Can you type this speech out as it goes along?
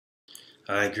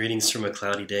Greetings from a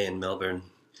cloudy day in Melbourne.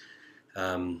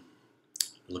 Um,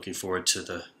 Looking forward to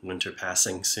the winter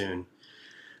passing soon.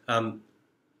 Um,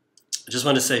 I just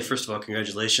want to say, first of all,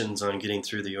 congratulations on getting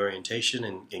through the orientation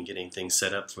and getting things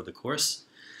set up for the course.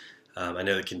 I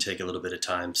know it can take a little bit of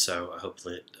time, so I hope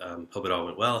it all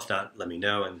went well. If not, let me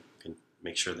know and can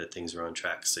make sure that things are on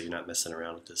track so you're not messing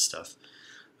around with this stuff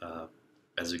uh,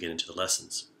 as we get into the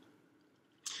lessons.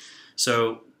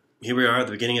 So here we are at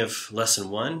the beginning of lesson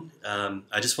one.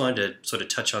 I just wanted to sort of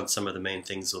touch on some of the main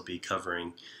things we'll be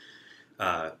covering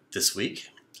this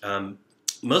week.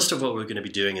 Most of what we're going to be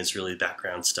doing is really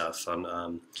background stuff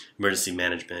on emergency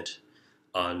management,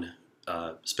 on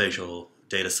spatial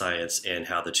data science, and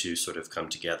how the two sort of come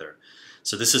together.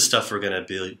 So this is stuff we're going to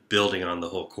be building on the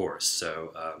whole course.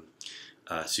 So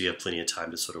you have plenty of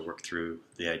time to sort of work through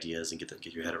the ideas and get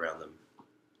your head around them.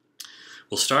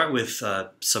 We'll start with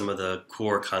some of the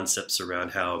core concepts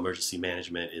around how emergency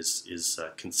management is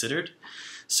considered.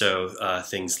 So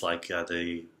things like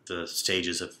the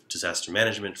stages of disaster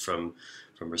management from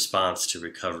response to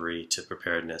recovery to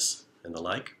preparedness and the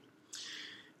like.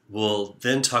 We'll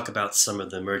then talk about some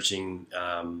of the emerging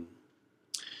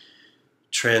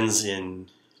trends in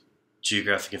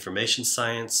geographic information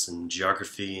science and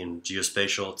geography and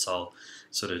geospatial. It's all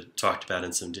sort of talked about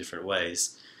in some different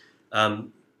ways.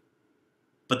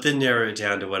 But then narrow it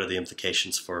down to what are the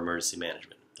implications for emergency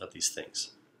management of these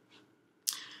things.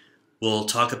 We'll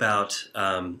talk about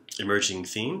emerging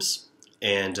themes,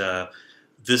 and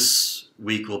this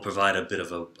week we'll provide a bit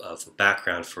of a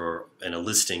background for and a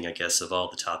listing, I guess, of all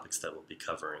the topics that we'll be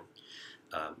covering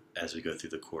as we go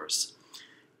through the course.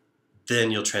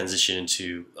 Then you'll transition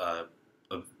into a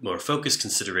more focused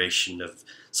consideration of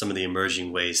some of the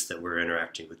emerging ways that we're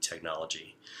interacting with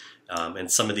technology.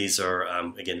 And some of these are,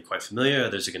 again, quite familiar.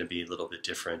 Others are going to be a little bit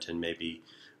different, and maybe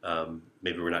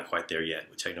we're not quite there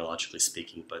yet, technologically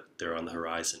speaking, but they're on the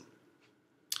horizon.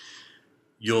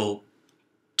 You'll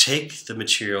take the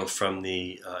material from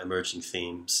the emerging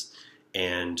themes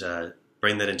and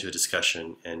bring that into a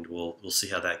discussion, and we'll see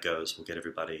how that goes. We'll get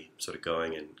everybody sort of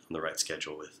going and on the right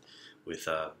schedule with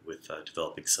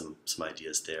developing some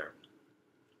ideas there.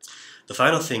 The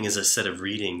final thing is a set of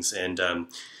readings, and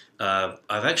I've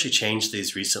actually changed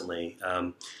these recently.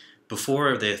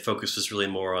 Before, the focus was really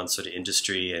more on sort of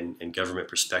industry and government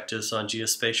perspectives on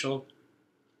geospatial.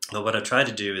 But what I've tried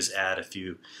to do is add a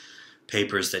few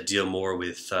papers that deal more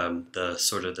with the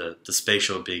sort of the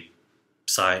spatial big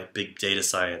data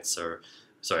science, or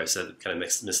sorry, I said kind of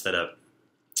mixed that up.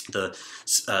 The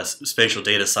spatial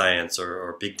data science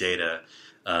or big data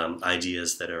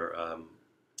ideas that are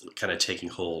kind of taking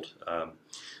hold.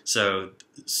 So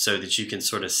that you can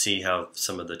sort of see how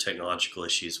some of the technological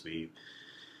issues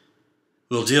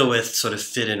we'll deal with sort of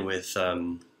fit in with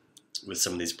some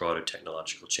of these broader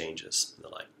technological changes and the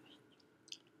like.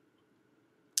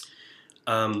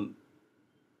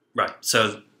 Right,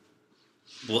 so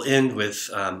we'll end with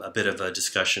a bit of a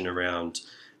discussion around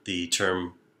the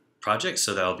term project,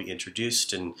 so that'll be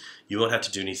introduced, and you won't have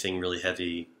to do anything really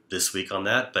heavy this week on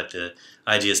that, but the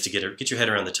idea is to get your head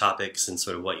around the topics and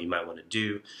sort of what you might want to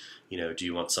do. You know, do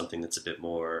you want something that's a bit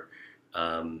more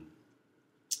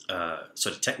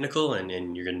sort of technical, and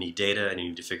you're going to need data and you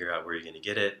need to figure out where you're going to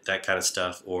get it, that kind of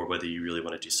stuff, or whether you really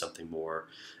want to do something more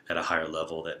at a higher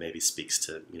level that maybe speaks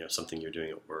to, you know, something you're doing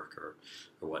at work or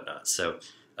whatnot. So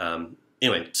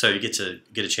anyway, so you get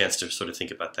a chance to sort of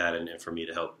think about that, and for me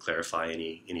to help clarify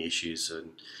any issues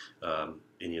and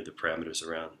any of the parameters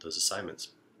around those assignments.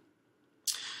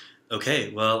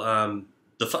 Okay, well,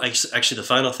 actually the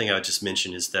final thing I would just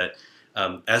mention is that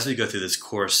as we go through this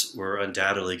course, we're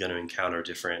undoubtedly going to encounter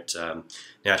different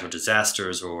natural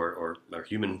disasters or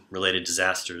human-related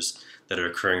disasters that are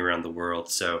occurring around the world.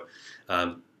 So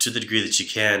to the degree that you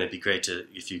can, it'd be great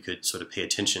if you could sort of pay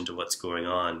attention to what's going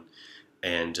on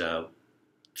and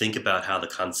think about how the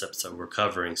concepts that we're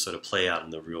covering sort of play out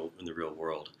in the real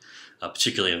world,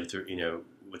 particularly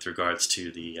with regards to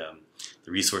the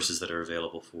resources that are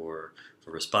available for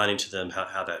responding to them,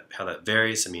 how that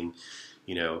varies. I mean,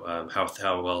 you know,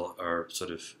 how well are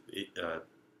sort of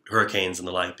hurricanes and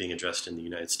the like being addressed in the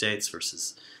United States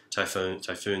versus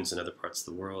typhoons in other parts of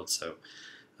the world. So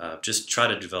just try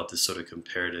to develop this sort of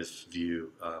comparative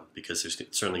view because there's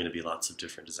certainly going to be lots of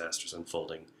different disasters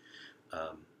unfolding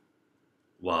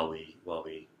while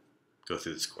we go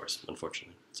through this course,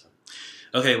 unfortunately. So,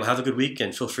 okay, well, have a good week,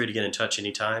 and feel free to get in touch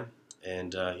anytime.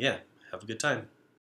 And yeah, have a good time.